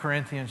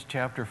Corinthians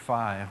chapter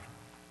 5.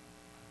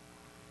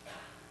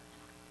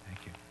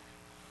 Thank you.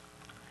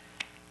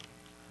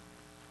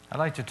 I'd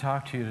like to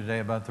talk to you today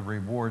about the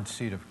reward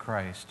seat of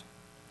Christ.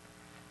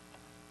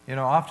 You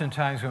know,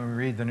 oftentimes when we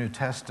read the New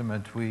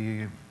Testament,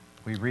 we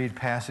read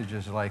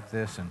passages like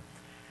this, and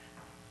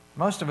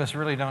most of us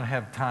really don't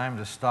have time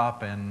to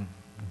stop and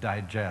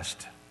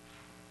digest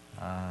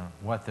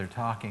what they're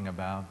talking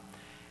about.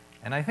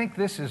 And I think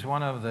this is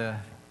one of the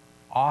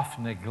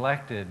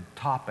oft-neglected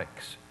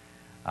topics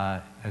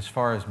as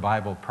far as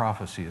Bible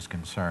prophecy is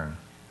concerned.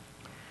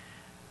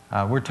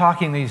 We're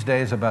talking these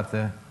days about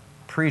the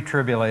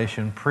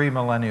pre-tribulation,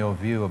 premillennial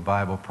view of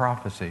Bible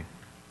prophecy.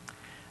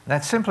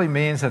 That simply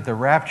means that the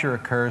rapture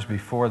occurs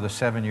before the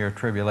 7-year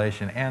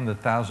tribulation and the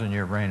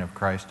 1,000-year reign of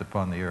Christ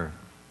upon the earth.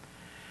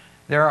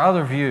 There are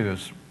other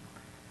views,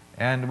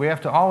 and we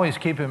have to always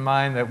keep in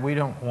mind that we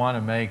don't want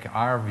to make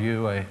our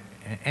view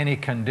any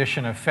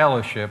condition of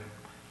fellowship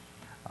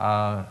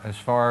as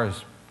far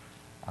as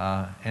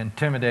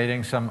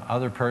intimidating some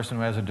other person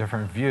who has a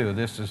different view.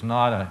 This is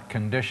not a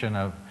condition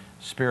of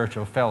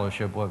spiritual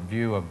fellowship, what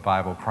view of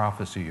Bible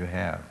prophecy you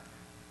have.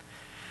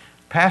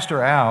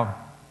 Pastor Al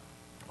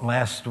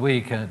last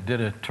week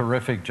did a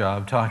terrific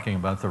job talking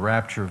about the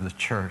rapture of the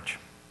church.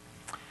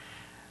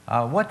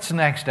 What's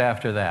next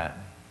after that?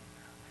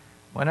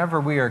 Whenever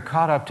we are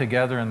caught up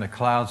together in the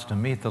clouds to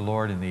meet the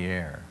Lord in the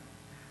air,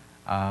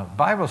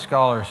 Bible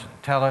scholars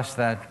tell us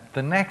that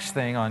the next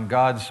thing on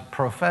God's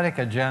prophetic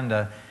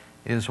agenda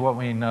is what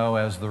we know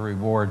as the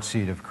reward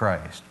seat of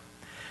Christ.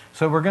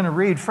 So we're going to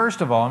read, first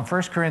of all, in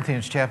 1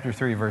 Corinthians chapter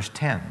 3, verse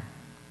 10.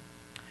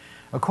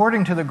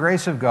 According to the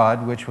grace of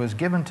God, which was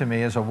given to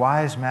me as a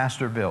wise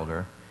master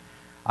builder,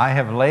 I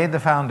have laid the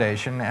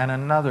foundation, and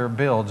another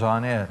builds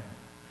on it.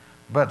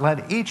 But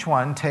let each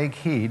one take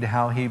heed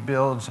how he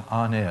builds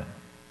on it.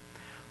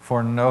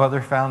 For no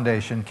other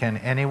foundation can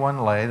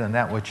anyone lay than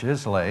that which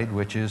is laid,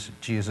 which is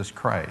Jesus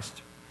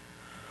Christ.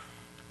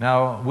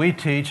 Now, we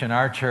teach in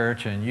our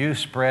church, and you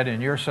spread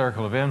in your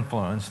circle of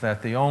influence,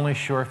 that the only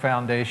sure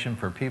foundation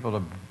for people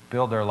to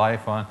build their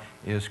life on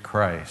is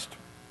Christ.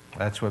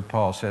 That's what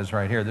Paul says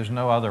right here. There's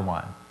no other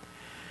one.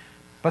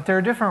 But there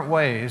are different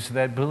ways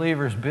that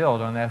believers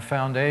build on that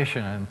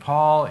foundation, and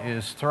Paul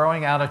is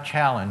throwing out a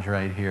challenge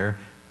right here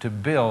to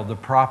build the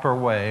proper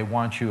way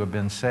once you have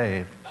been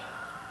saved.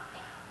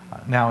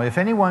 Now, if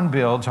anyone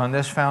builds on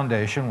this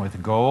foundation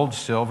with gold,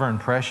 silver,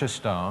 and precious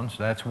stones,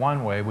 that's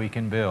one way we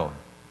can build.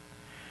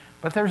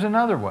 But there's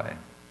another way,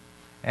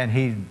 and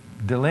he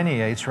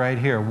delineates right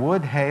here,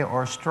 wood, hay,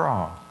 or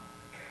straw.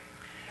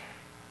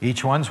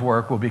 Each one's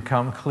work will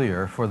become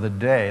clear, for the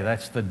day,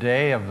 that's the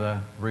day of the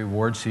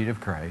reward seat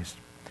of Christ,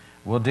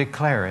 will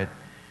declare it,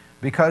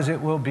 because it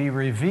will be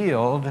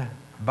revealed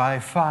by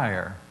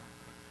fire.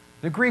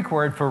 The Greek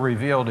word for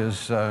revealed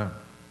is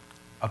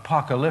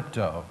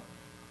apocalypto,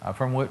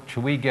 from which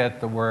we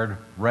get the word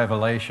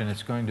revelation.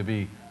 It's going to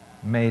be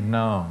made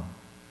known.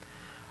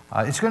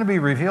 It's going to be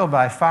revealed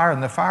by fire,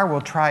 and the fire will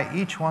try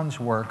each one's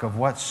work of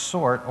what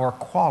sort or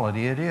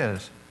quality it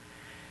is.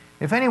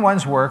 If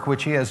anyone's work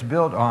which he has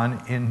built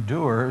on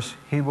endures,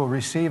 he will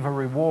receive a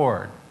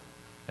reward.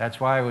 That's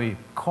why we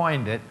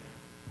coined it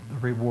the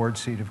reward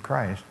seat of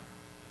Christ.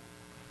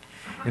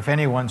 If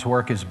anyone's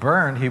work is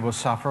burned, he will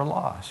suffer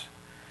loss.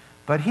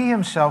 But he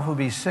himself will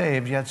be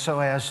saved, yet so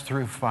as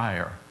through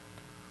fire.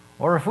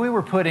 Or if we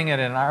were putting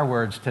it in our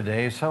words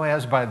today, so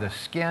as by the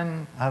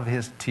skin of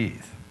his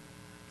teeth.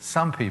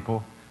 Some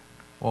people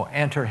will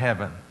enter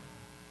heaven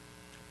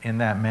in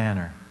that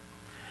manner.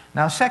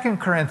 Now, 2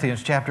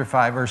 Corinthians chapter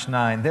 5, verse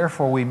 9,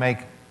 therefore we make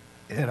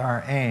it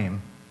our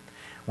aim,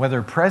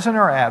 whether present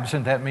or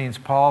absent, that means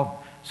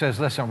Paul says,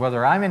 listen,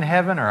 whether I'm in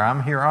heaven or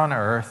I'm here on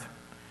earth,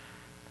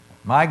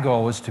 my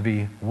goal is to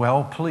be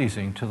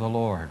well-pleasing to the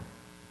Lord.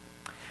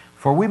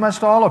 For we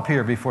must all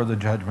appear before the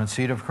judgment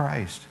seat of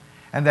Christ,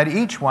 and that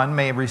each one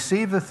may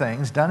receive the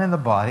things done in the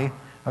body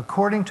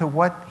according to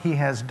what he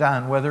has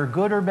done, whether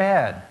good or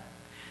bad.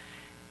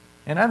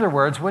 In other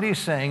words, what he's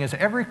saying is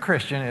every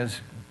Christian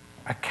is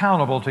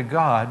accountable to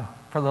God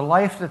for the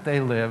life that they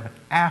live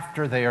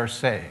after they are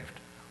saved,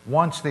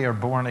 once they are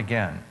born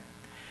again.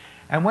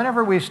 And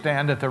whenever we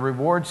stand at the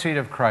reward seat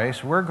of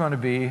Christ, we're going to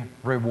be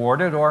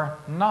rewarded or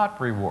not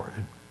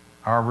rewarded.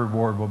 Our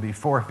reward will be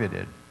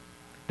forfeited,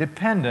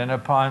 dependent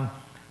upon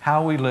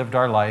how we lived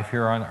our life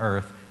here on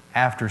earth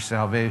after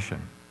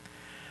salvation.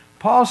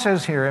 Paul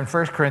says here in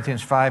 1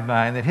 Corinthians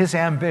 5:9 that his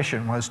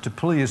ambition was to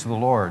please the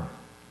Lord.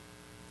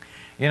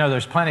 You know,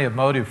 there's plenty of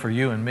motive for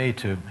you and me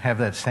to have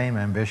that same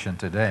ambition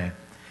today.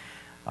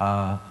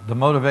 The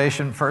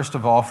motivation, first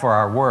of all, for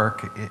our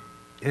work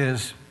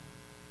is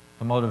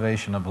the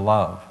motivation of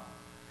love.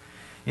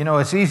 You know,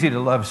 it's easy to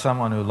love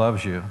someone who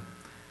loves you,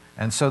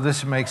 and so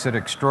this makes it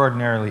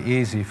extraordinarily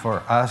easy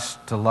for us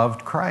to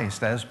love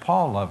Christ as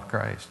Paul loved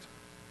Christ.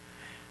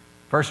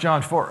 1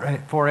 John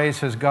 4:8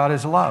 says, God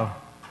is love.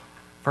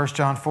 1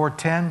 John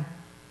 4:10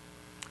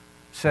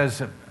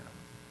 says,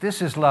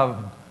 this is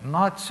love,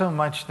 not so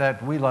much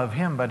that we love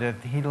him, but that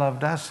he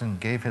loved us and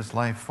gave his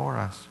life for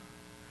us.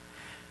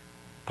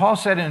 Paul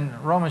said in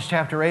Romans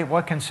chapter 8,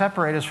 what can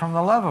separate us from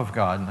the love of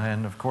God?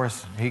 And of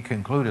course, he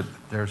concluded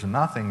there's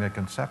nothing that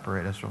can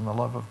separate us from the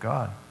love of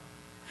God.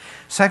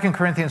 2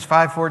 Corinthians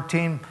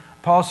 5:14,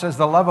 Paul says,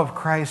 the love of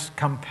Christ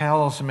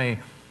compels me.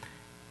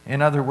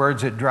 In other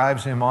words, it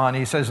drives him on.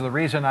 He says, the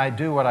reason I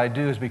do what I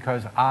do is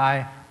because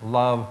I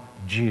love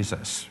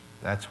Jesus.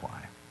 That's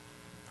why.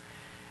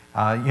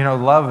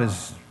 Love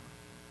is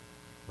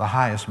the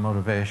highest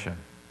motivation.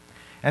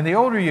 And the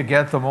older you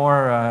get, the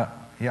more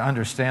you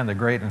understand the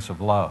greatness of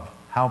love,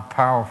 how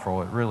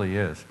powerful it really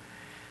is.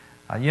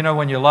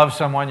 When you love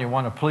someone, you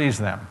want to please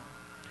them.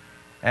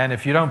 And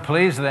if you don't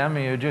please them,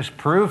 you just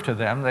prove to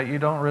them that you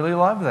don't really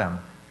love them.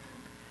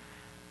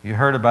 You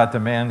heard about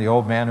the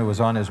old man who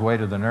was on his way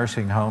to the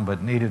nursing home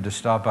but needed to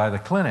stop by the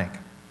clinic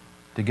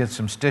to get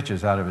some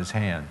stitches out of his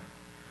hand.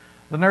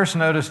 The nurse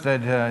noticed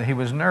that he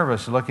was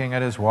nervous looking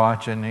at his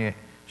watch, and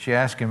she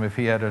asked him if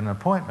he had an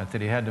appointment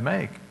that he had to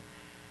make.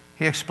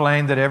 He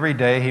explained that every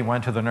day he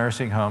went to the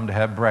nursing home to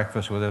have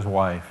breakfast with his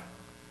wife.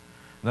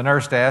 The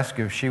nurse asked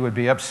if she would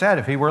be upset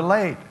if he were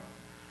late.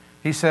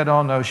 He said,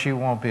 oh no, she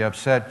won't be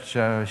upset.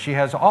 She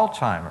has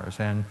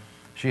Alzheimer's, and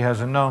she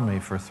hasn't known me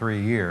for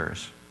 3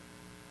 years.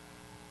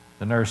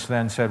 The nurse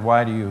then said,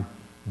 why do you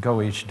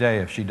go each day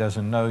if she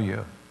doesn't know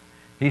you?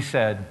 He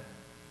said,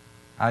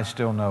 I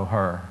still know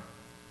her.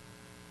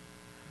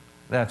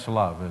 That's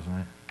love, isn't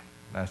it?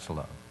 That's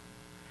love.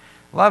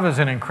 Love is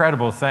an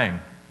incredible thing.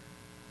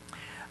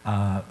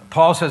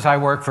 Paul says, I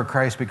work for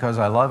Christ because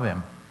I love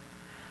him.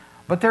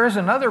 But there is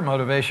another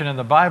motivation in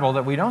the Bible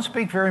that we don't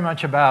speak very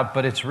much about,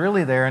 but it's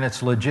really there and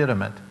it's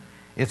legitimate.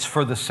 It's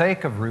for the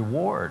sake of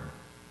reward.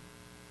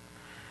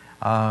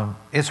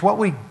 It's what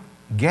we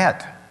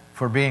get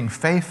for being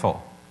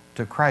faithful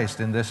to Christ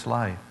in this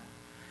life.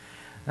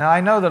 Now,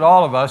 I know that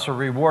all of us are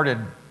rewarded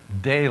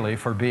daily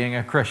for being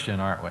a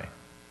Christian, aren't we?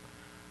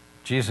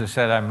 Jesus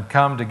said, I'm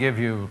come to give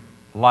you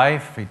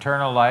life,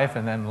 eternal life,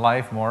 and then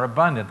life more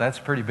abundant. That's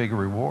a pretty big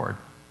reward,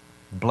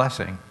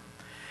 blessing.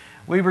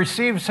 We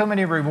receive so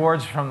many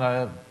rewards from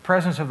the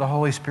presence of the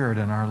Holy Spirit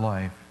in our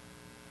life.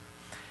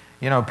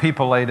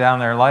 People lay down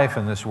their life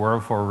in this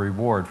world for a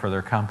reward for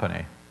their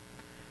company.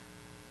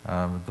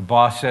 The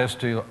boss says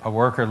to a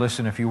worker,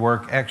 listen, if you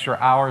work extra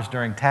hours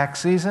during tax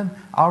season,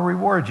 I'll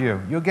reward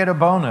you. You'll get a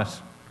bonus.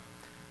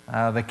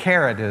 The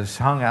carrot is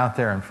hung out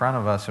there in front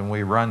of us and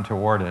we run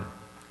toward it.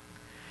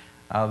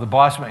 The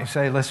boss may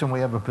say, listen,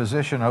 we have a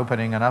position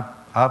opening and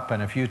up,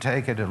 and if you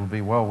take it, it'll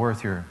be well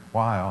worth your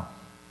while.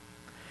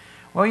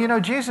 Well,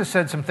 Jesus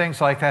said some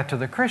things like that to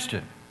the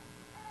Christian.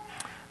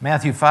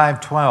 Matthew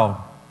 5:12,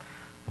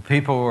 the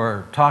people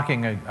were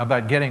talking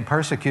about getting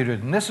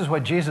persecuted, and this is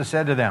what Jesus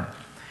said to them.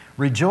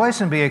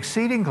 Rejoice and be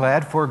exceeding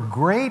glad, for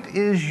great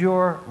is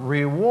your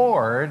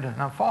reward.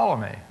 Now follow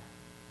me.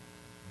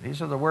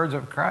 These are the words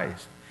of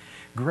Christ.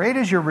 Great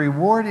is your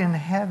reward in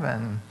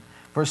heaven,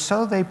 for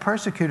so they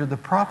persecuted the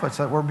prophets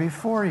that were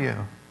before you.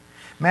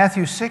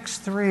 Matthew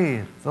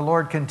 6:3, the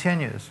Lord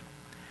continues.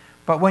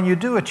 But when you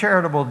do a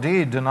charitable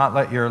deed, do not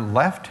let your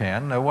left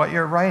hand know what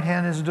your right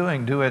hand is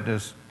doing. Do it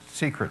as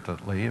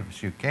secretly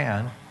as you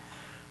can,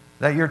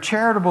 that your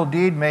charitable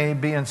deed may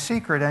be in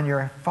secret, and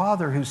your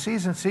Father who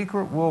sees in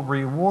secret will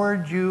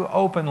reward you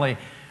openly.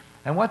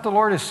 And what the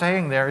Lord is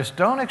saying there is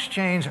don't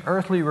exchange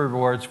earthly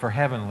rewards for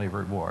heavenly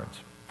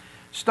rewards.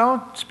 So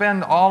don't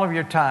spend all of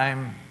your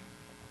time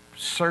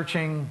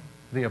searching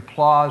the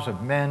applause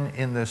of men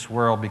in this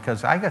world,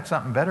 because I got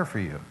something better for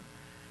you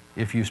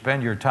if you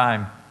spend your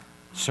time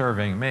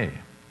serving me.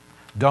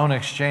 Don't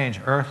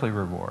exchange earthly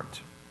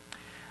rewards.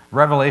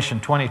 Revelation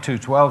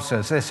 22:12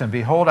 says this, and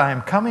behold, I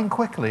am coming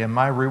quickly, and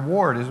my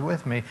reward is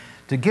with me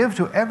to give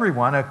to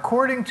everyone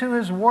according to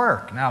his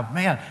work. Now,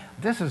 man,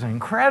 this is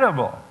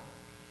incredible.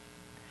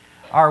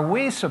 Are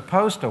we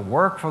supposed to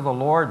work for the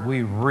Lord?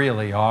 We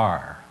really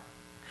are.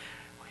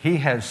 He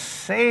has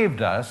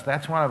saved us.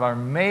 That's one of our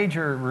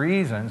major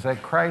reasons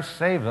that Christ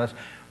saved us,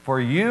 for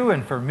you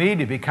and for me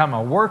to become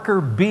a worker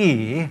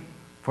bee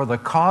for the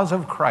cause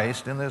of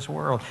Christ in this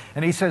world.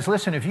 And he says,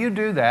 listen, if you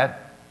do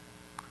that,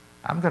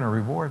 I'm going to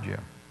reward you.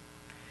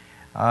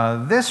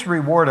 This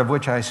reward of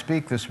which I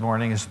speak this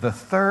morning is the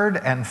third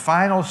and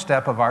final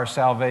step of our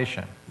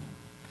salvation.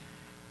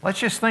 Let's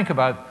just think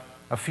about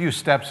a few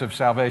steps of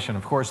salvation.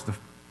 Of course,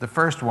 the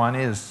first one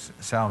is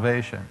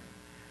salvation.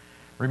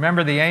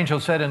 Remember, the angel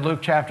said in Luke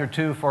chapter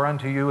 2, for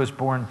unto you is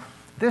born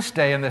this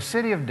day in the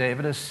city of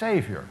David a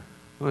Savior,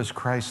 who is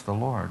Christ the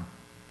Lord.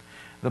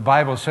 The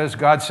Bible says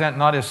God sent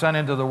not his Son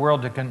into the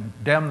world to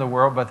condemn the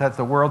world, but that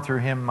the world through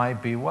him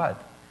might be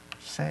what?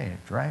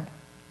 Saved, right?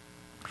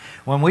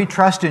 When we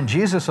trust in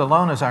Jesus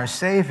alone as our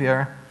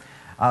Savior,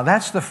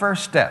 that's the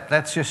first step.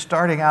 That's just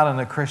starting out in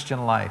the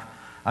Christian life.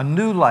 A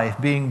new life,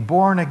 being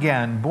born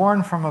again,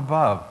 born from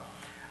above.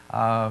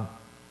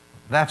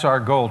 That's our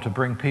goal, to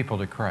bring people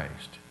to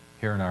Christ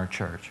here in our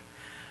church.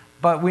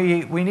 But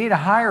we need a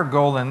higher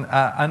goal and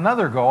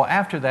another goal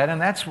after that, and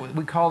that's what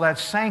we call that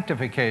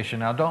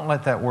sanctification. Now, don't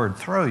let that word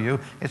throw you.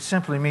 It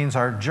simply means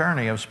our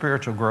journey of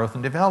spiritual growth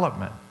and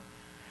development.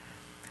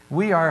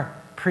 We are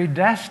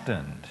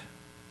predestined,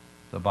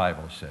 the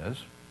Bible says.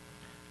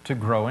 to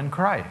grow in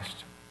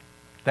Christ.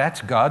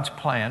 That's God's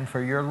plan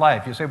for your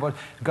life. You say, well, does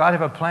God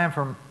have a plan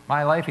for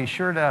my life? He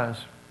sure does.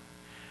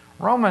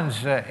 Romans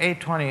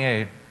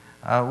 8:28,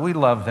 we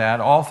love that.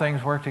 All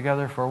things work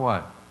together for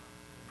what?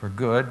 For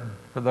good,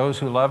 for those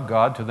who love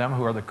God, to them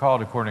who are the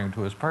called according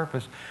to his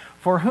purpose.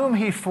 For whom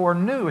he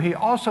foreknew, he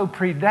also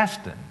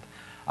predestined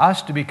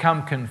us to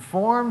become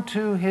conformed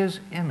to his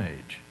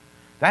image.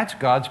 That's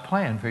God's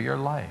plan for your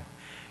life.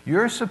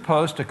 You're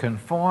supposed to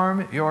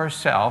conform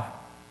yourself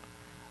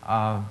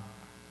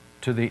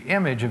to the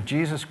image of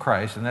Jesus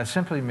Christ, and that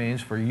simply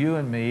means for you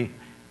and me,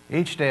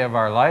 each day of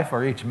our life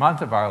or each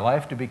month of our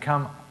life, to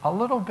become a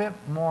little bit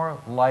more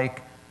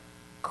like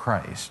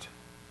Christ.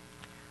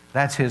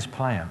 That's his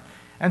plan.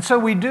 And so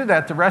we do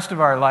that the rest of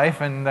our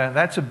life, and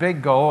that's a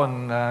big goal,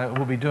 and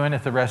we'll be doing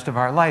it the rest of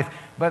our life.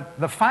 But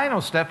the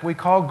final step we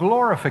call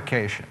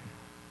glorification.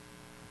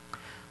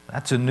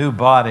 That's a new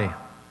body.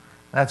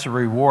 That's a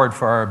reward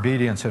for our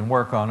obedience and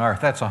work on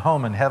earth. That's a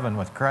home in heaven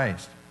with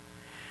Christ.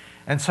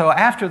 And so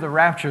after the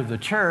rapture of the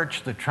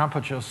church, the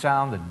trumpet shall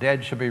sound, the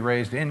dead shall be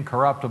raised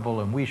incorruptible,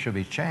 and we shall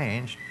be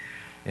changed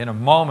in a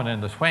moment,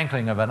 in the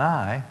twinkling of an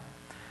eye.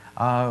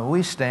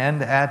 We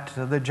stand at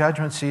the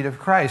judgment seat of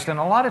Christ. And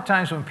a lot of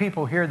times when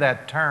people hear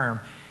that term,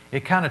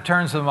 it kind of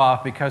turns them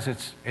off because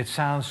it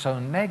sounds so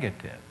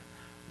negative.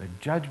 The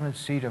judgment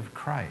seat of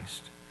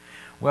Christ.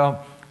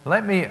 Well,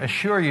 let me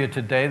assure you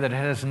today that it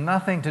has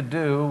nothing to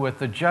do with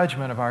the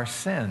judgment of our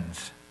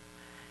sins.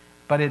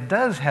 But it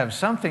does have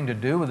something to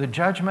do with the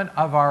judgment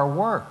of our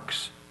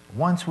works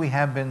once we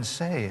have been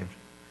saved.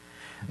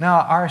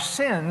 Now, our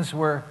sins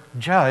were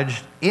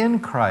judged in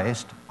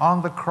Christ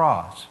on the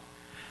cross.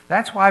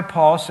 That's why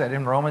Paul said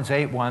in Romans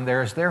 8:1,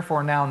 there is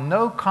therefore now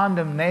no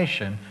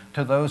condemnation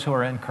to those who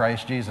are in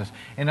Christ Jesus.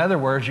 In other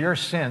words, your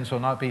sins will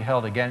not be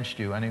held against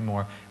you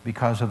anymore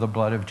because of the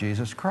blood of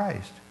Jesus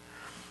Christ.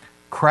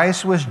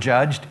 Christ was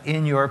judged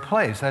in your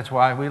place. That's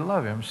why we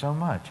love him so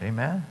much.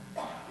 Amen?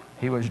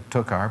 He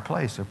took our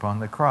place upon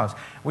the cross.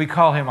 We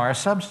call him our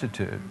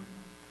substitute.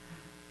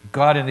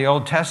 God in the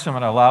Old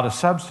Testament allowed a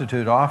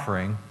substitute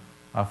offering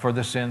for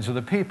the sins of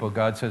the people.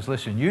 God says,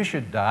 listen, you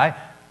should die,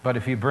 but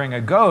if you bring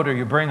a goat or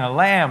you bring a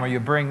lamb or you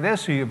bring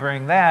this or you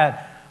bring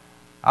that,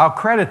 I'll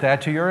credit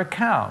that to your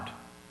account.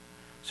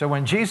 So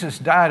when Jesus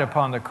died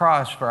upon the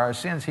cross for our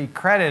sins,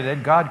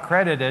 God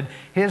credited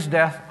his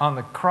death on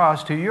the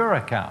cross to your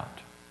account.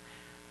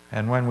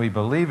 And when we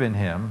believe in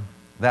him,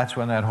 that's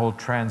when that whole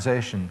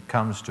transition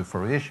comes to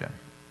fruition.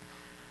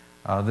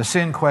 The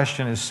sin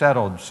question is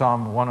settled.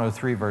 Psalm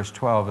 103, verse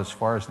 12, as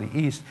far as the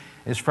east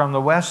is from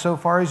the west, so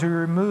far as he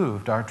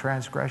removed our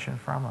transgression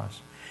from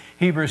us.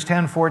 Hebrews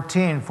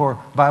 10:14, for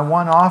by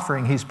one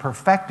offering he's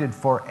perfected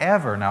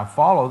forever. Now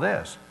follow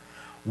this.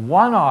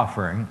 One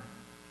offering,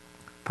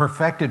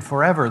 perfected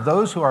forever.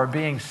 Those who are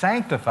being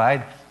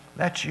sanctified,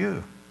 that's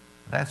you.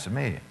 That's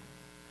me.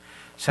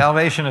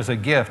 Salvation is a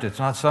gift. It's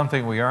not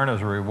something we earn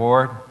as a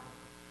reward.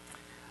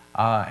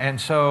 And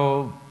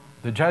so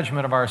the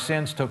judgment of our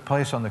sins took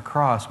place on the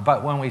cross.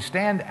 But when we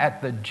stand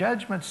at the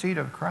judgment seat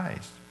of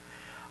Christ,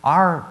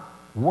 our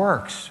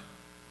works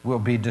will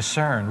be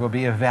discerned, will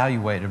be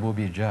evaluated, will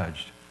be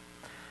judged.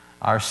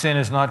 Our sin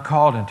is not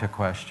called into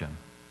question.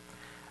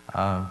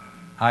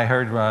 I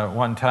heard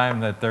one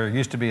time that there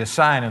used to be a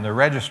sign in the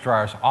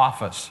registrar's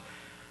office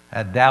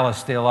at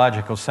Dallas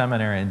Theological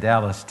Seminary in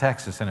Dallas,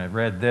 Texas, and it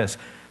read this: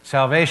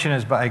 salvation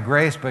is by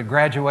grace, but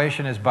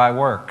graduation is by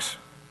works.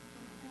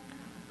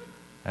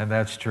 And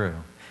that's true.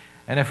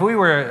 And if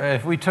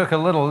we took a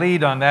little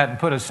lead on that and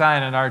put a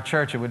sign in our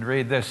church, it would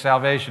read this: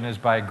 salvation is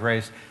by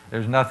grace.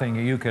 There's nothing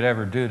you could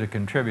ever do to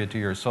contribute to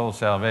your soul's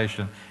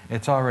salvation.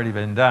 It's already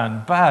been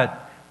done.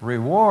 But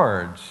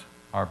rewards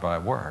are by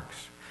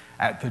works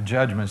at the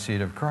judgment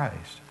seat of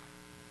Christ.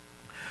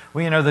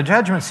 Well, you know, the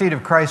judgment seat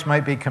of Christ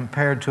might be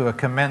compared to a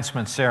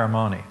commencement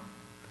ceremony.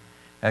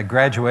 At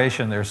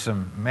graduation, there's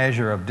some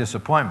measure of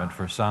disappointment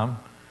for some.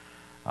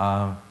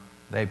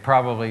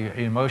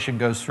 Emotion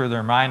goes through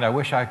their mind. I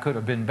wish I could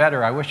have been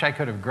better. I wish I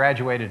could have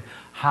graduated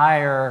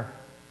higher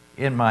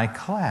in my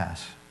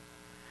class.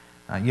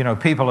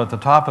 People at the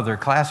top of their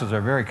classes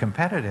are very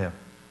competitive.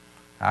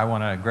 I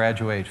want to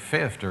graduate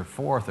 5th or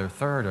 4th or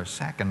 3rd or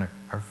 2nd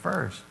or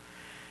 1st.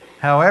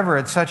 However,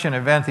 at such an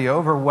event, the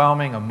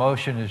overwhelming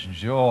emotion is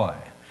joy.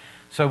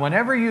 So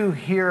whenever you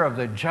hear of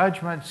the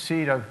judgment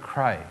seat of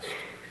Christ,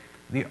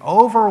 the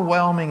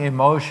overwhelming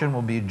emotion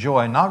will be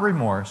joy, not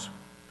remorse.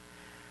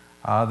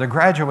 The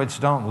graduates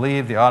don't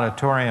leave the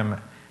auditorium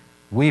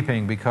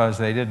weeping because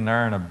they didn't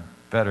earn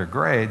better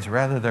grades.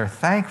 Rather, they're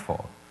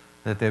thankful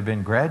that they've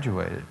been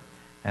graduated,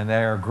 and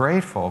they are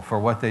grateful for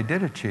what they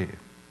did achieve.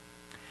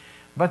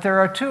 But there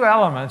are two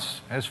elements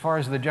as far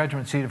as the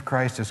judgment seat of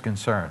Christ is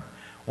concerned.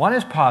 One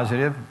is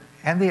positive,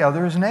 and the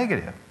other is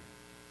negative.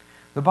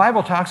 The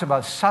Bible talks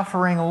about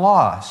suffering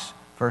loss,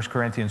 1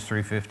 Corinthians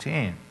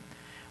 3:15.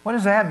 What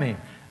does that mean?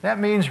 That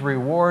means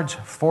rewards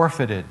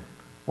forfeited.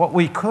 What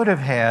we could have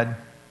had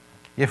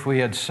if we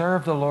had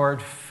served the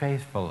Lord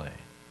faithfully.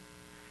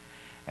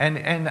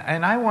 And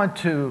I want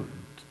to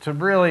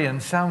really, in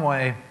some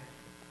way,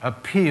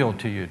 appeal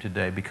to you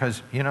today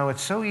because, you know,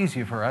 it's so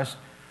easy for us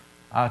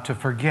to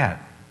forget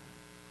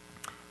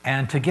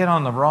and to get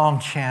on the wrong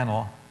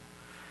channel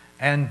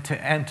and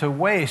to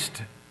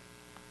waste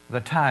the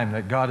time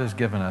that God has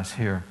given us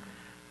here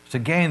to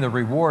gain the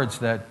rewards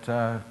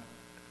that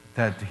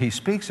He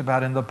speaks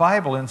about in the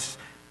Bible in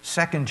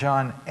 2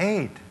 John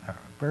 8,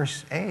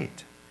 verse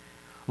 8.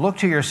 Look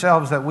to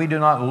yourselves that we do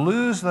not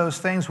lose those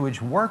things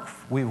which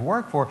we've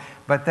worked for,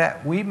 but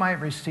that we might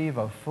receive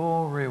a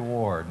full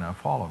reward. Now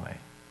follow me.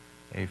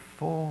 A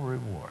full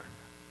reward.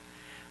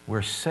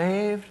 We're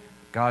saved.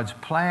 God's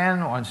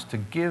plan wants to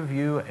give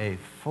you a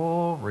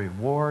full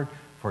reward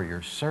for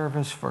your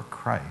service for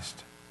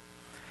Christ.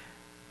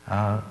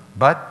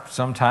 But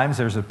sometimes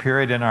there's a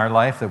period in our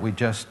life that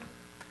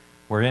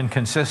we're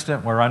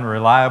inconsistent, we're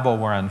unreliable,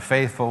 we're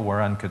unfaithful,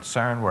 we're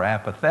unconcerned, we're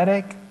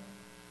apathetic.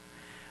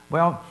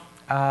 Well,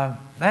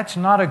 that's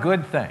not a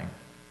good thing.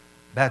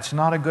 That's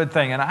not a good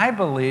thing. And I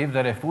believe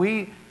that if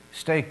we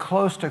stay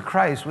close to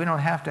Christ, we don't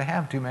have to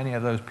have too many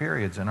of those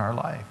periods in our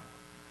life.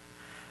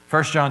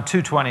 1 John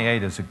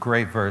 2:28 is a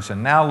great verse.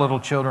 And now, little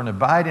children,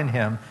 abide in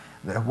Him,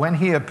 that when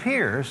He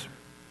appears,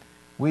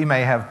 we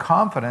may have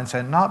confidence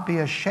and not be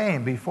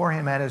ashamed before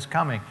Him at His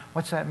coming.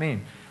 What's that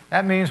mean?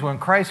 That means when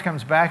Christ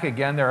comes back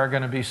again, there are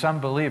going to be some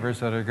believers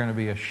that are going to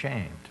be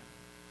ashamed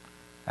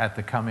at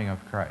the coming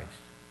of Christ.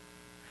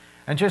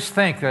 And just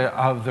think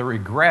of the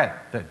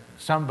regret that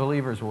some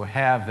believers will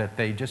have that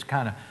they just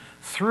kind of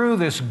threw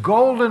this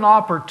golden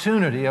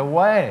opportunity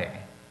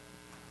away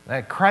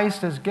that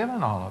Christ has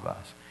given all of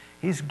us.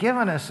 He's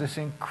given us this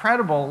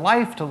incredible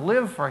life to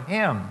live for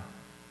Him.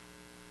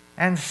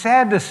 And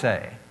sad to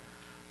say,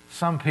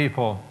 some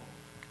people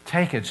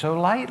take it so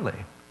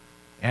lightly.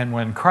 And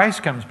when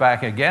Christ comes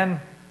back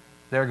again,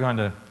 they're going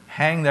to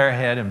hang their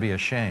head and be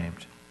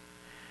ashamed.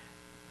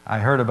 I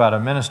heard about a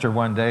minister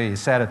one day. He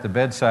sat at the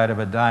bedside of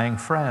a dying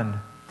friend,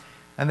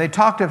 and they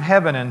talked of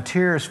heaven, and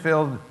tears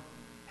filled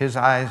his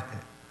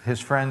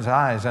friend's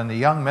eyes, and the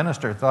young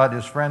minister thought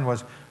his friend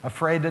was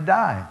afraid to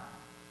die,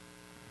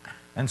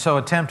 and so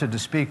attempted to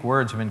speak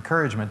words of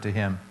encouragement to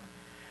him.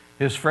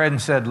 His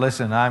friend said,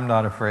 "Listen, I'm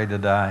not afraid to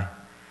die.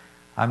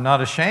 I'm not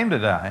ashamed to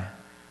die.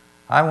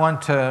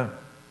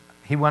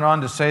 He went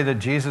on to say that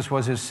Jesus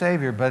was his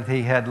Savior, but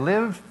he had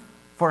lived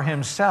for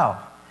himself.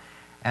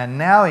 And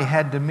now he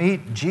had to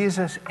meet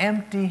Jesus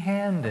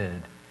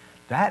empty-handed."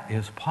 That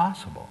is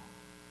possible.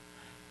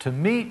 To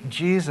meet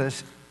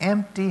Jesus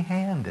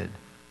empty-handed.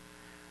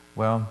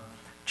 Well,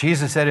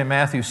 Jesus said in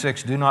Matthew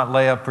 6, "Do not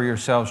lay up for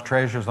yourselves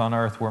treasures on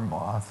earth where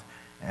moth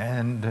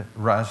and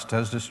rust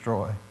does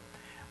destroy,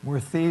 where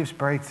thieves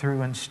break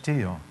through and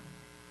steal.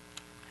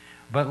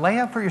 But lay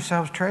up for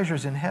yourselves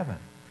treasures in heaven,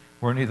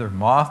 where neither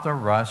moth nor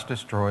rust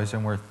destroys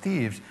and where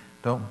thieves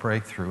don't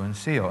break through and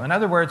steal." In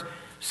other words,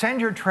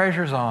 send your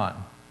treasures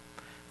on.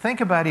 Think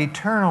about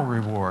eternal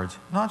rewards,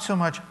 not so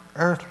much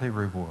earthly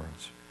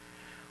rewards.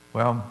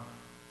 Well,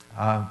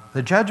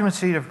 the judgment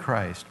seat of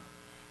Christ,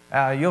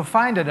 you'll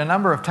find it a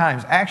number of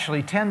times,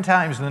 actually 10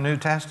 times in the New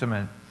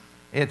Testament,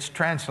 it's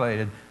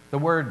translated. The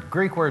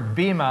Greek word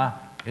bema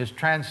is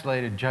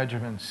translated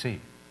judgment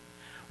seat.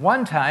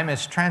 One time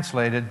it's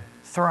translated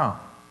throne.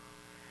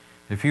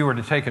 If you were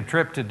to take a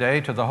trip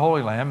today to the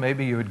Holy Land,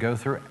 maybe you would go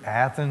through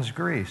Athens,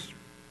 Greece.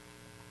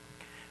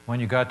 When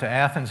you got to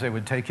Athens, they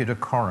would take you to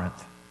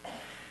Corinth.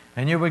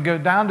 And you would go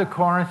down to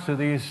Corinth to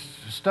these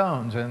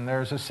stones, and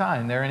there's a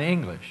sign there in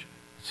English.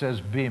 It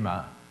says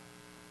bema,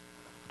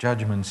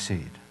 judgment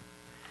seat.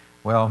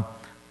 Well,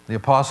 the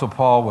Apostle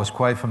Paul was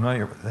quite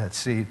familiar with that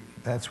seat.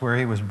 That's where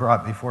he was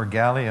brought before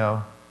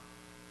Gallio,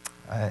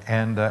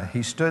 and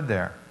he stood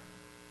there.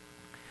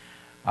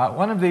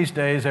 One of these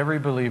days, every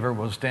believer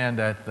will stand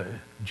at the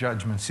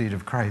judgment seat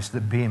of Christ,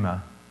 the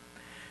bema.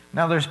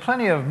 Now, there's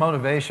plenty of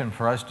motivation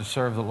for us to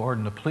serve the Lord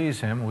and to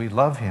please Him. We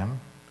love Him.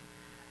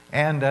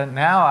 And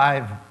now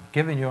I've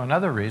given you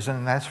another reason,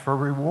 and that's for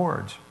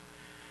rewards.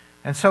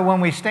 And so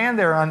when we stand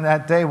there on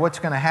that day, what's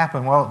going to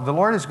happen? Well, the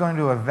Lord is going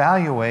to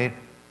evaluate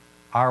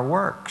our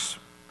works.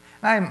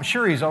 And I'm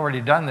sure He's already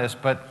done this,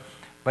 but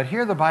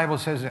here the Bible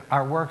says that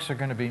our works are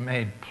going to be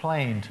made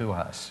plain to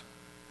us.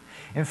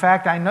 In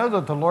fact, I know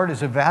that the Lord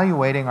is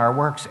evaluating our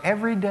works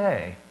every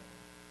day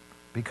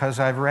because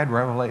I've read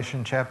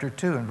Revelation chapter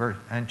 2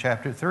 and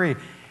chapter 3.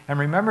 And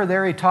remember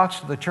there He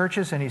talks to the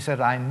churches and He said,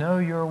 "I know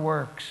your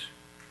works.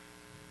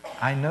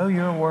 I know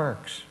your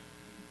works."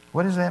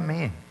 What does that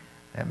mean?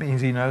 That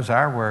means He knows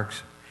our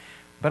works.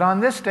 But on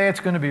this day, it's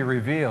going to be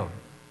revealed.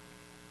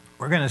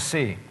 We're going to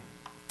see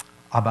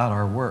about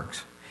our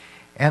works.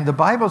 And the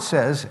Bible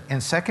says in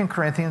 2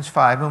 Corinthians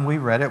 5, and we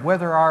read it,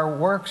 whether our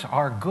works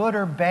are good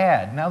or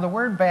bad. Now, the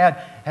word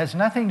bad has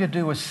nothing to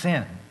do with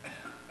sin.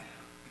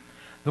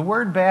 The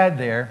word bad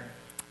there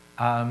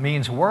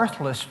means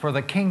worthless for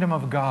the kingdom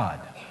of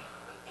God.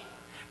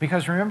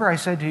 Because remember I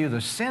said to you,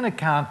 the sin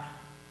account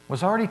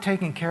was already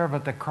taken care of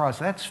at the cross.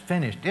 That's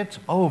finished. It's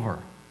over.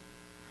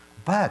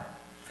 But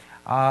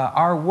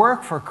our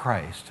work for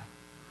Christ,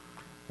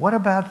 what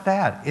about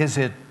that?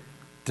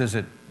 Does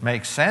it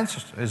make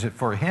sense? Is it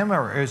for Him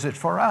or is it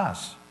for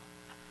us?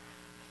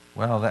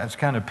 Well, that's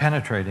kind of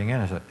penetrating,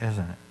 isn't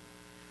it?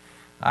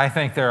 I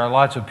think there are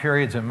lots of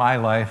periods in my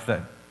life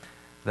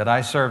that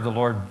I served the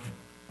Lord,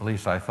 at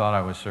least I thought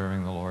I was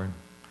serving the Lord,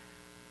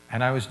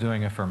 and I was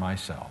doing it for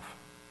myself.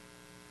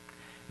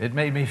 It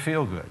made me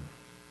feel good.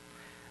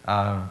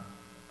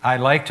 I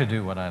like to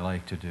do what I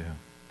like to do.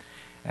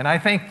 And I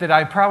think that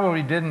I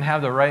probably didn't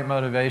have the right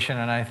motivation,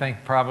 and I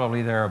think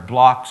probably there are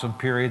blocks of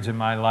periods in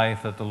my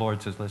life that the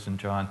Lord says, listen,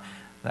 John,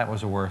 that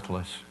was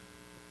worthless.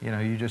 You know,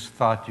 you just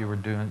thought you were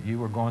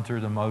going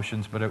through the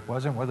motions, but it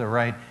wasn't with the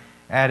right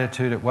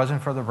attitude. It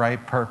wasn't for the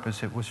right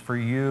purpose. It was for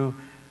you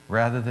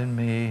rather than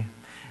me.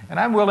 And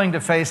I'm willing to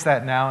face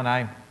that now, and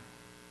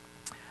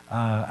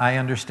I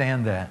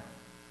understand that.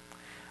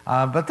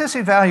 But this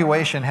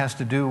evaluation has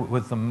to do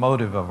with the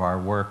motive of our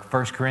work.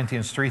 1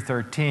 Corinthians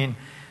 3:13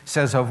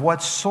 says of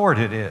what sort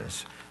it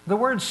is. The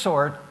word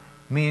sort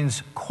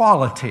means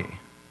quality.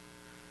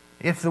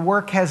 If the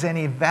work has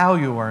any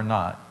value or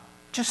not,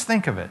 just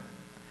think of it.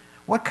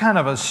 What kind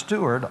of a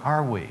steward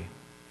are we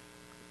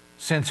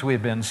since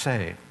we've been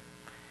saved?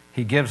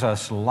 He gives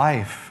us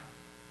life,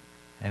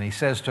 and he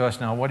says to us,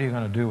 now what are you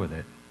going to do with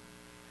it?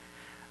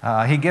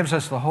 He gives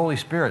us the Holy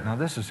Spirit. Now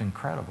this is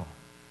incredible.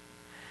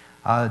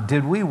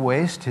 Did we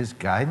waste his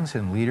guidance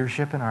and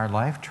leadership in our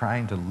life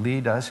trying to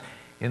lead us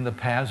in the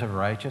paths of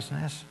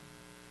righteousness?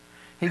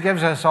 He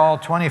gives us all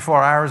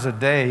 24 hours a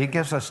day. He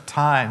gives us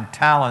time,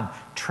 talent,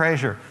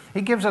 treasure.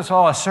 He gives us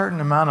all a certain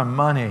amount of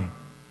money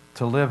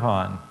to live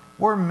on.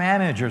 We're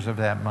managers of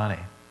that money.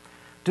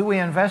 Do we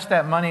invest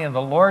that money in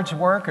the Lord's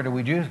work, or do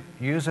we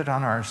use it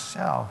on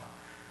ourselves?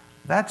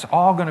 That's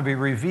all going to be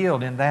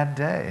revealed in that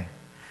day.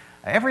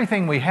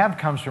 Everything we have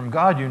comes from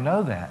God. You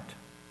know that.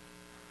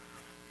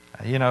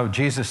 You know,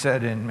 Jesus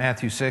said in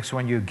Matthew 6,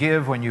 when you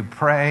give, when you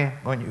pray,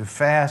 when you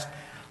fast,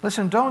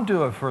 listen, don't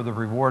do it for the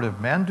reward of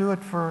men. Do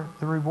it for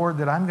the reward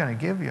that I'm going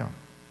to give you.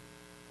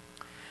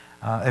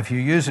 If you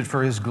use it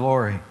for his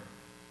glory,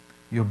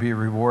 you'll be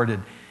rewarded.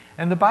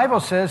 And the Bible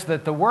says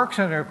that the works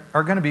are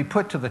going to be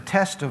put to the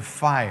test of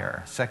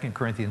fire. 2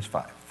 Corinthians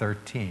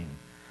 5:13,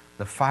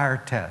 the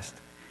fire test.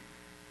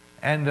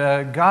 And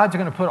God's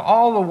going to put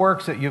all the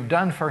works that you've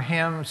done for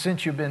him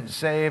since you've been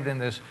saved in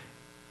this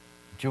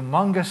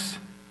humongous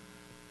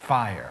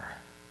fire.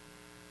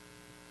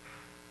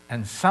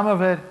 And some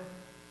of it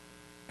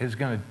is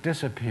going to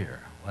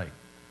disappear, like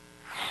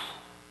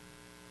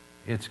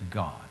it's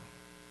gone.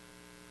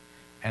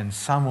 And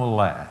some will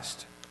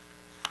last.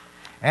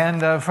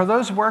 And for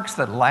those works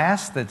that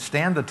last, that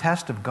stand the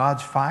test of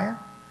God's fire,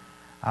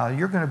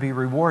 you're going to be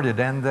rewarded.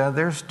 And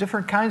there's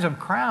different kinds of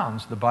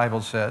crowns, the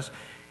Bible says.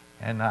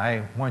 And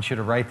I want you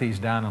to write these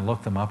down and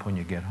look them up when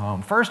you get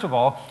home. First of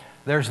all,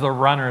 there's the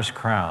runner's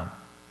crown.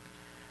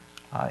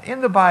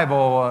 In the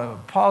Bible,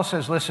 Paul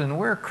says, listen,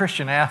 we're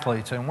Christian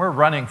athletes and we're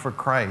running for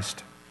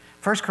Christ.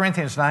 1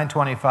 Corinthians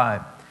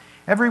 9:25,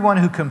 everyone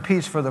who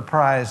competes for the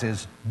prize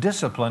is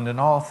disciplined in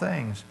all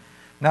things.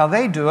 Now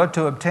they do it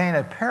to obtain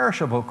a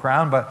perishable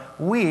crown, but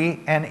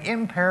we an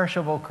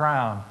imperishable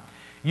crown.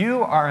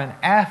 You are an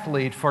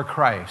athlete for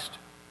Christ.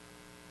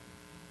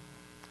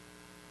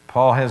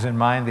 Paul has in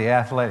mind the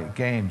athletic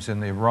games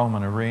in the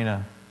Roman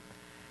arena.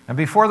 And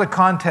before the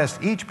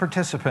contest, each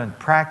participant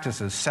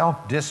practices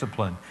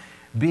self-discipline,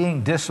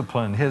 being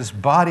disciplined, his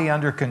body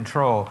under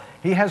control.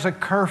 He has a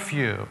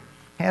curfew.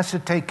 He has to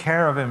take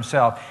care of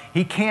himself.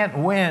 He can't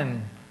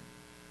win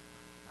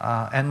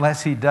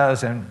unless he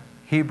does. And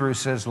Hebrews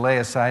says, lay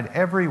aside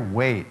every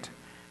weight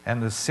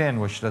and the sin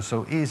which does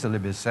so easily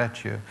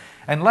beset you.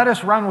 And let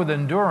us run with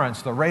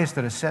endurance the race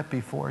that is set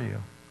before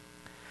you.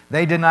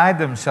 They denied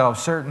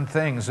themselves certain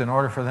things in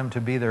order for them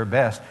to be their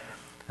best.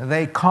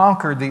 They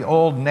conquered the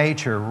old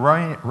nature,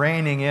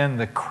 reining in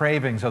the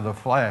cravings of the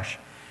flesh.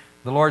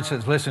 The Lord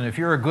says, listen, if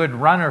you're a good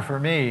runner for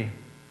me,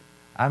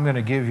 I'm going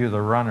to give you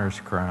the runner's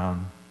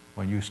crown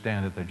when you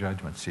stand at the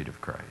judgment seat of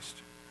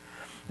Christ.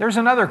 There's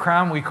another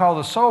crown we call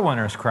the soul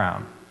winner's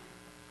crown.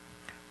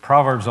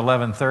 Proverbs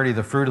 11:30,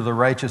 the fruit of the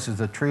righteous is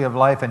the tree of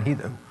life, and he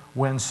that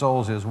wins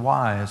souls is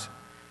wise.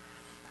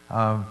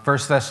 1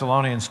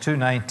 Thessalonians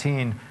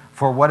 2:19,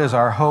 for what is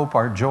our hope,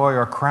 our joy,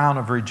 our crown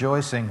of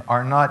rejoicing?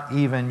 Are not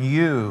even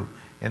you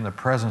in the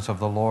presence of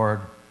the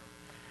Lord?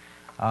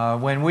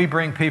 When we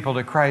bring people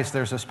to Christ,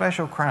 there's a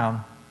special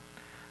crown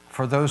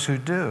for those who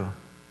do.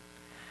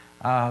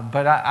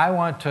 But I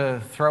want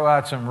to throw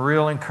out some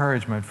real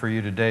encouragement for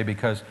you today,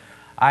 because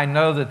I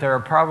know that there are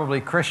probably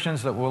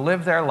Christians that will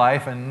live their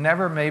life and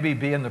never maybe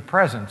be in the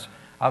presence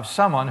of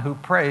someone who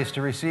prays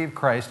to receive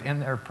Christ in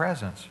their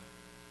presence.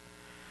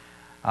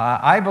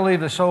 I believe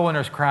the soul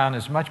winner's crown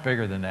is much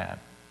bigger than that.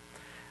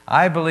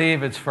 I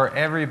believe it's for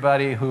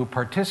everybody who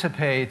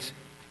participates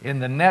in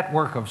the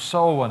network of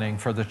soul winning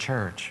for the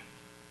church.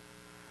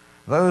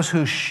 Those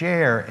who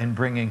share in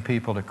bringing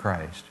people to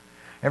Christ.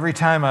 Every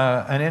time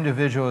an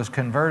individual is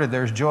converted,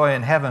 there's joy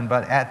in heaven,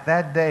 but at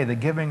that day, the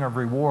giving of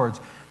rewards,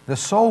 the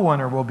soul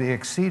winner will be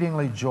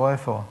exceedingly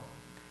joyful.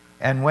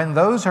 And when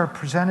those are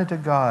presented to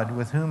God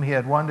with whom he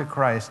had won to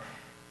Christ,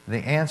 the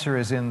answer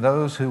is in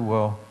those who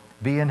will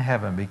be in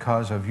heaven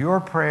because of your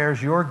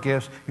prayers, your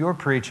gifts, your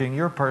preaching,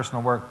 your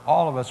personal work.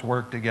 All of us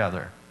work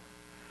together.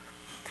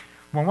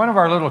 When one of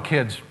our little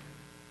kids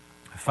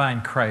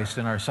find Christ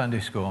in our Sunday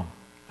school,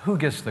 who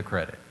gets the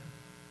credit?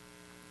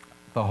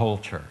 The whole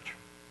church.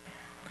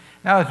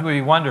 Now it would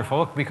be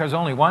wonderful because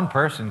only one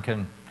person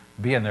can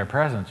be in their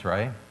presence,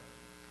 right?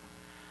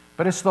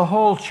 But it's the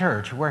whole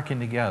church working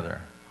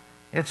together.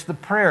 It's the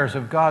prayers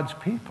of God's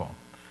people.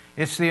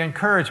 It's the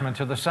encouragement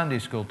to the Sunday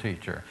school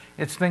teacher.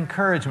 It's the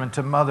encouragement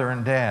to mother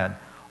and dad.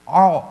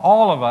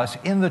 All of us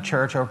in the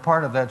church are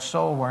part of that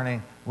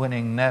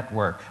soul-winning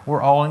network.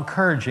 We're all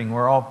encouraging.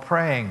 We're all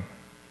praying.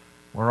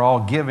 We're all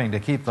giving to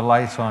keep the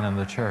lights on in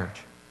the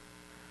church.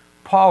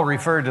 Paul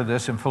referred to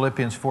this in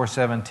Philippians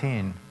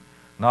 4:17.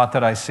 Not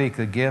that I seek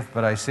the gift,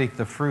 but I seek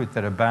the fruit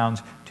that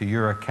abounds to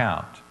your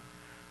account.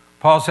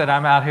 Paul said,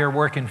 I'm out here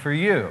working for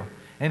you.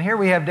 And here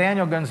we have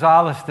Daniel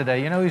Gonzalez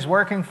today. You know who he's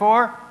working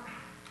for?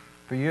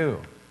 For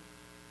you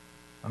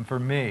and for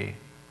me.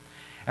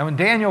 And when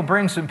Daniel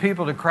brings some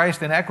people to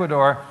Christ in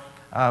Ecuador,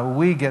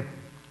 we get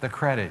the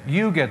credit.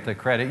 You get the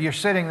credit. You're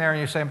sitting there and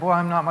you're saying, boy,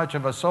 I'm not much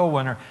of a soul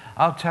winner.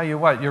 I'll tell you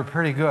what, you're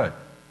pretty good.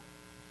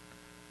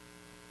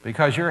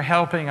 Because you're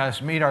helping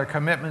us meet our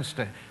commitments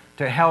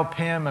to help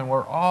him, and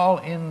we're all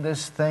in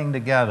this thing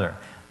together.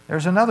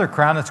 There's another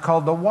crown. It's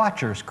called the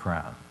Watcher's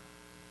Crown.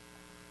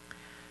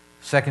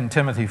 2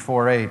 Timothy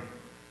 4:8.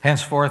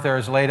 Henceforth there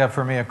is laid up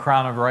for me a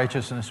crown of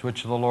righteousness,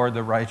 which the Lord,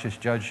 the righteous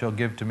judge, shall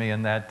give to me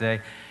in that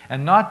day.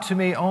 And not to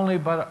me only,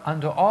 but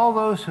unto all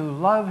those who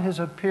love his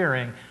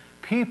appearing,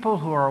 people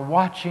who are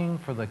watching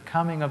for the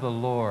coming of the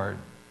Lord.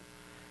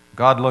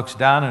 God looks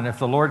down, and if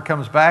the Lord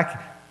comes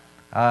back,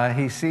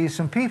 he sees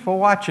some people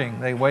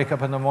watching. They wake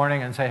up in the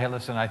morning and say, hey,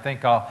 listen, I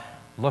think I'll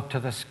look to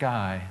the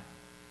sky.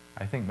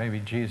 I think maybe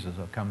Jesus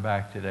will come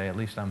back today. At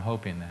least I'm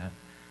hoping that.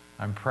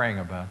 I'm praying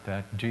about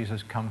that.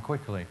 Jesus, come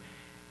quickly.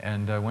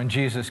 And when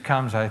Jesus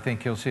comes, I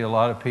think you'll see a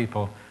lot of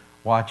people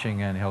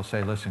watching, and he'll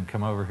say, listen,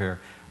 come over here.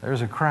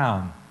 There's a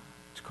crown.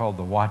 It's called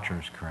the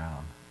Watcher's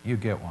Crown. You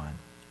get one.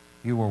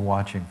 You were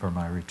watching for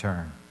my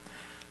return.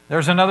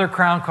 There's another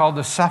crown called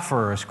the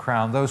Sufferer's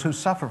Crown, those who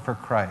suffer for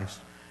Christ.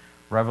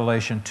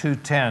 Revelation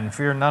 2:10,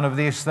 fear none of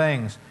these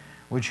things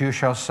which you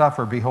shall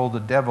suffer. Behold, the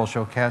devil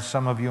shall cast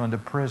some of you into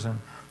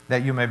prison,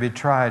 that you may be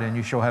tried, and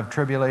you shall have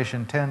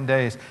tribulation 10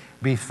 days.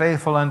 Be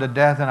faithful unto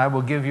death, and I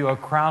will give you a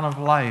crown of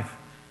life.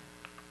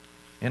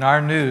 In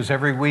our news,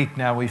 every week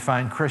now we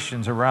find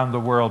Christians around the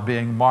world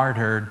being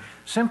martyred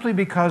simply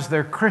because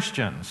they're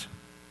Christians.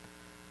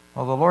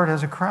 Well, the Lord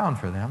has a crown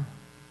for them.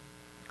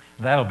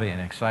 That'll be an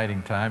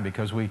exciting time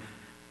because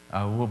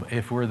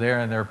if we're there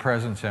in their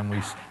presence and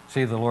we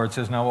see the Lord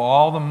says, now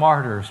all the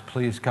martyrs,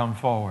 please come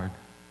forward.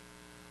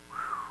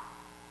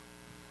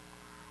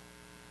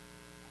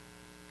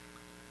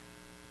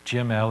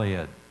 Jim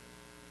Elliot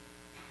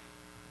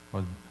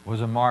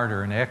was a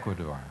martyr in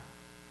Ecuador.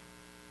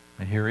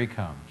 And here he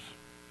comes.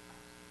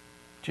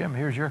 Jim,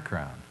 here's your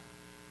crown.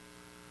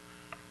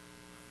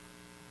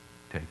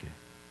 Take it.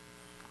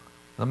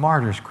 The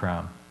martyr's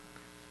crown.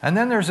 And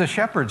then there's a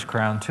shepherd's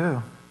crown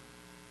too.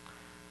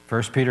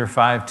 1 Peter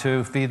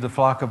 5:2, feed the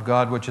flock of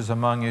God which is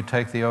among you,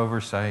 take the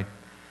oversight,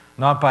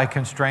 not by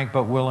constraint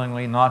but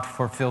willingly, not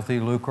for filthy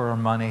lucre or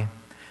money,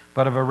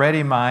 but of a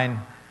ready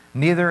mind,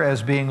 neither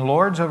as being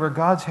lords over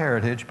God's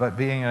heritage, but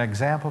being an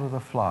example to the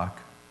flock.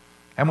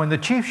 And when the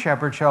chief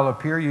shepherd shall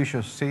appear, you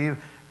shall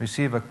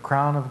receive a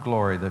crown of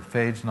glory that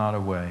fades not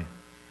away.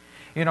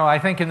 You know, I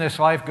think in this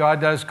life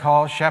God does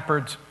call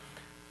shepherds.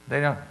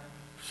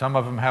 Some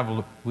of them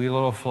have wee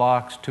little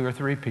flocks, 2 or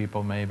 3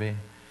 people maybe.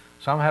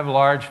 Some have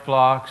large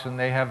flocks and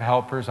they have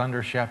helpers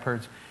under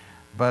shepherds.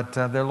 But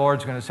their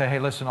Lord's going to say, hey,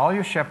 listen, all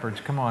you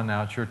shepherds, come on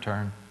now, it's your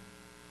turn.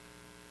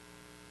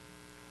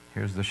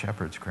 Here's the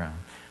shepherd's crown.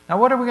 Now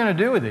what are we going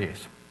to do with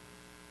these?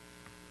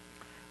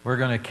 We're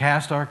going to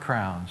cast our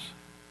crowns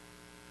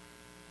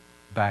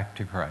back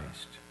to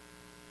Christ.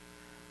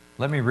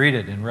 Let me read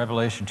it in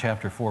Revelation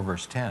chapter 4,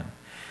 verse 10.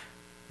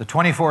 The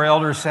 24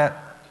 elders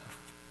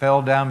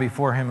fell down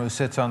before him who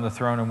sits on the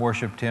throne and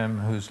worshiped him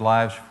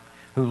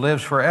who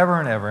lives forever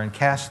and ever, and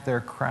cast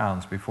their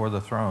crowns before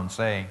the throne,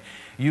 saying,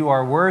 you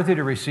are worthy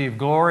to receive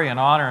glory and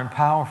honor and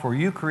power, for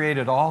you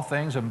created all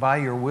things, and by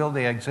your will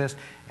they exist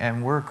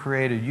and were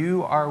created.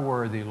 You are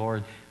worthy,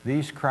 Lord.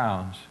 These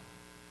crowns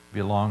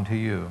belong to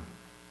you.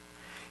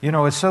 You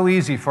know, it's so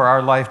easy for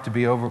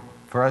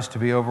us to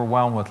be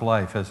overwhelmed with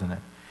life, isn't it?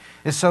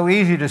 It's so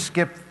easy to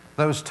skip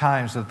those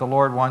times that the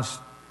Lord wants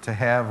to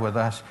have with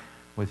us,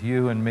 with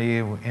you and me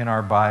in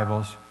our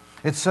Bibles.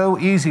 It's so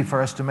easy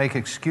for us to make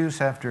excuse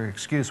after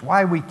excuse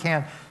why we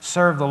can't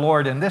serve the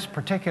Lord in this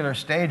particular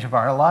stage of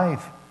our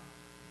life.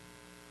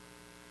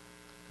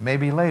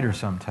 Maybe later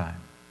sometime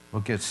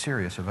we'll get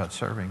serious about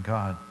serving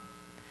God.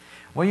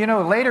 Well, you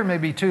know, later may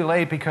be too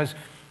late because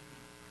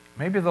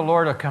maybe the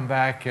Lord will come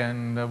back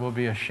and we'll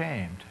be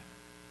ashamed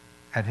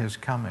at his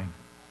coming.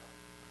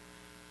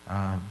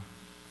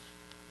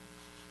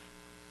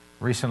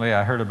 Recently,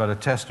 I heard about a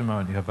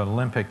testimony of an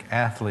Olympic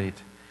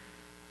athlete.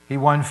 He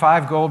won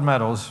 5 gold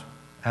medals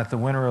at the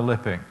Winter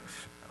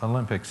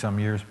Olympics some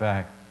years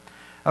back.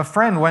 A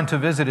friend went to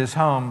visit his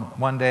home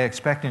one day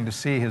expecting to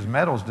see his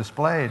medals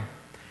displayed.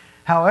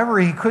 However,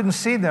 he couldn't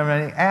see them,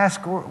 and he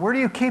asked, "Where do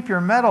you keep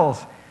your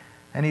medals?"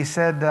 And he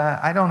said,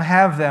 "I don't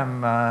have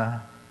them."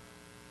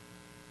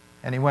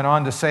 And he went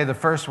on to say, "The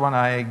first one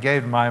I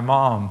gave to my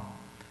mom,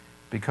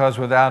 because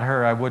without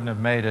her I wouldn't have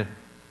made it.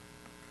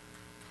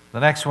 The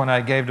next one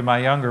I gave to my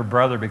younger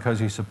brother because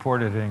he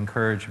supported and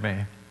encouraged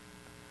me.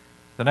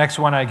 The next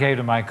one I gave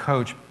to my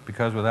coach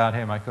because without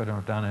him I couldn't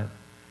have done it."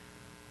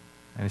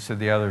 And he said,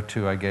 "The other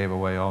two I gave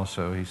away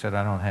also." He said,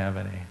 "I don't have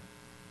any."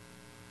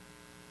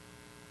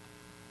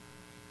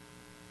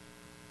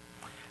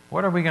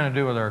 What are we going to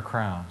do with our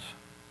crowns?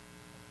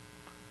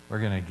 We're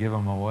going to give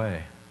them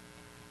away.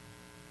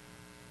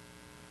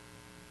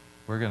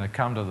 We're going to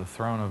come to the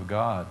throne of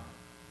God,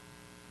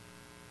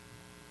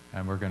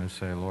 and we're going to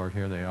say, "Lord,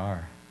 here they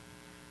are."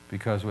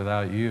 Because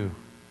without you,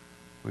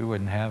 we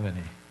wouldn't have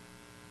any.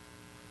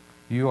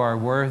 You are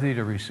worthy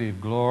to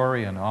receive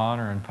glory and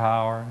honor and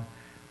power.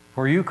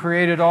 For you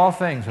created all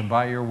things, and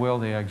by your will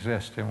they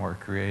exist and were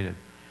created.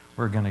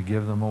 We're going to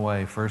give them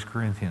away. 1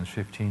 Corinthians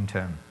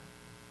 15:10.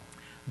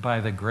 By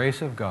the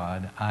grace of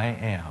God, I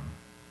am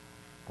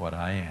what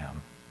I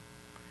am.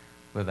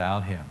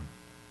 Without him,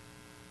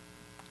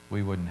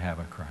 we wouldn't have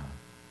a crown.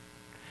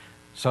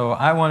 So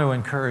I want to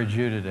encourage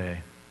you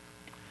today.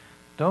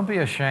 Don't be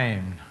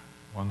ashamed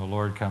when the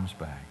Lord comes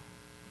back.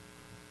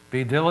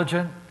 Be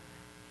diligent,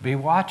 be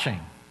watching.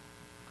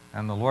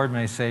 And the Lord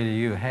may say to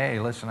you, "Hey,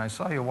 listen, I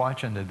saw you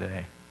watching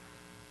today.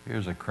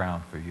 Here's a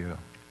crown for you.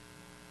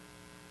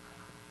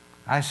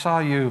 I saw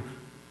you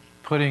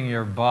putting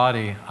your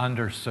body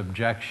under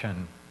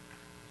subjection,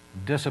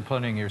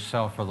 disciplining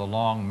yourself for the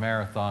long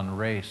marathon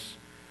race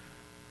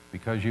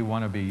because you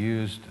want to be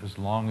used as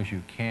long as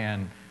you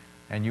can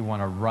and you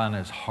want to run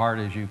as hard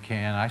as you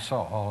can. I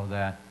saw all of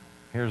that.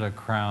 Here's a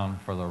crown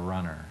for the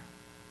runner.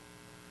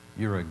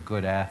 You're a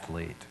good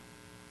athlete."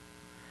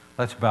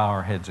 Let's bow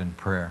our heads in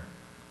prayer.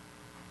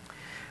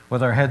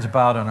 With our heads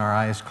bowed and our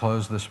eyes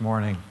closed this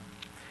morning,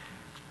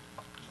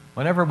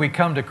 whenever we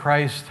come to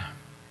Christ,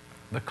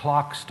 the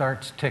clock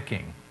starts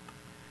ticking.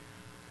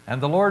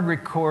 And the Lord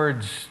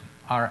records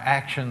our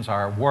actions,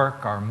 our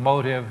work, our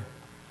motive,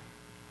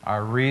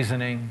 our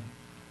reasoning.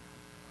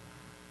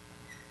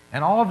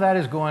 And all of that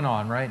is going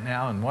on right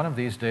now, and one of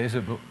these days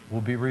it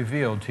will be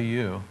revealed to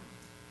you.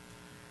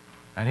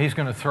 And he's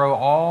going to throw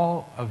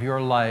all of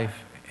your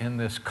life in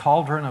this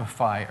cauldron of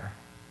fire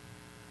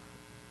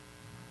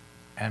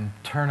and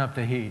turn up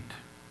the heat.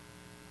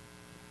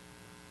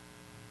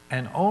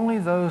 And only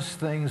those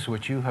things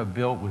which you have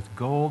built with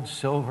gold,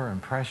 silver,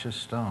 and precious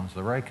stones,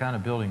 the right kind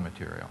of building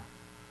material,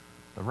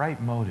 the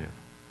right motive,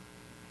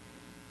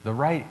 the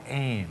right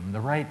aim, the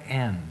right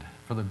end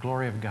for the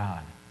glory of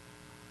God,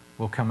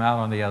 will come out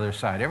on the other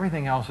side.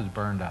 Everything else is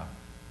burned up.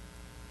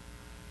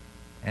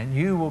 And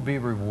you will be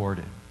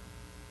rewarded.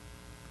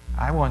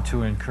 I want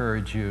to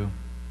encourage you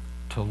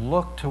to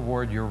look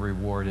toward your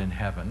reward in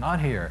heaven,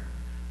 not here.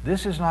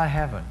 This is not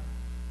heaven.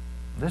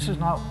 This is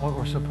not what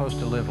we're supposed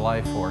to live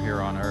life for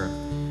here on earth.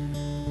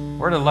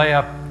 We're to lay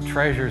up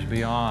treasures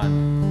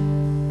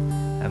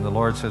beyond. And the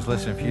Lord says,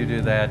 listen, if you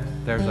do that,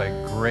 there's a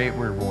great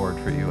reward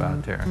for you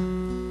out there.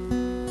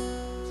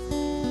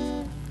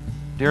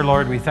 Dear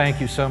Lord, we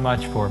thank you so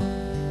much for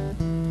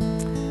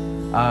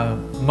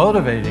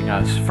motivating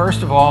us.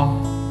 First of all,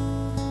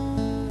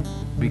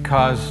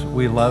 because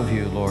we love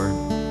you, Lord.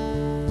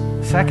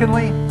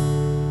 Secondly,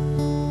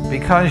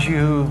 because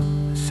you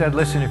said,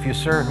 listen, if you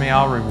serve me,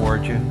 I'll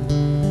reward you.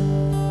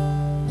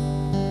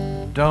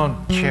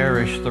 Don't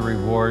cherish the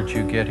rewards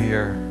you get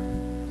here,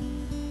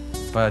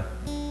 but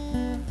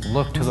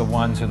look to the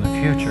ones in the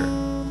future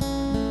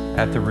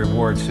at the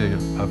reward seat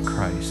of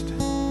Christ.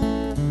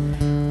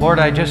 Lord,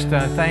 I just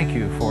thank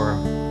you for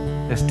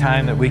this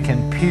time that we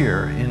can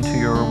peer into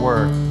your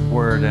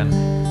word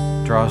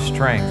and draw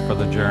strength for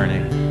the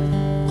journey.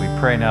 We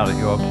pray now that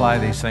you'll apply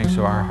these things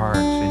to our hearts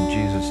in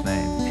Jesus'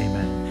 name.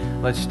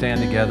 Amen. Let's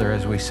stand together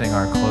as we sing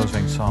our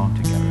closing song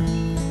together.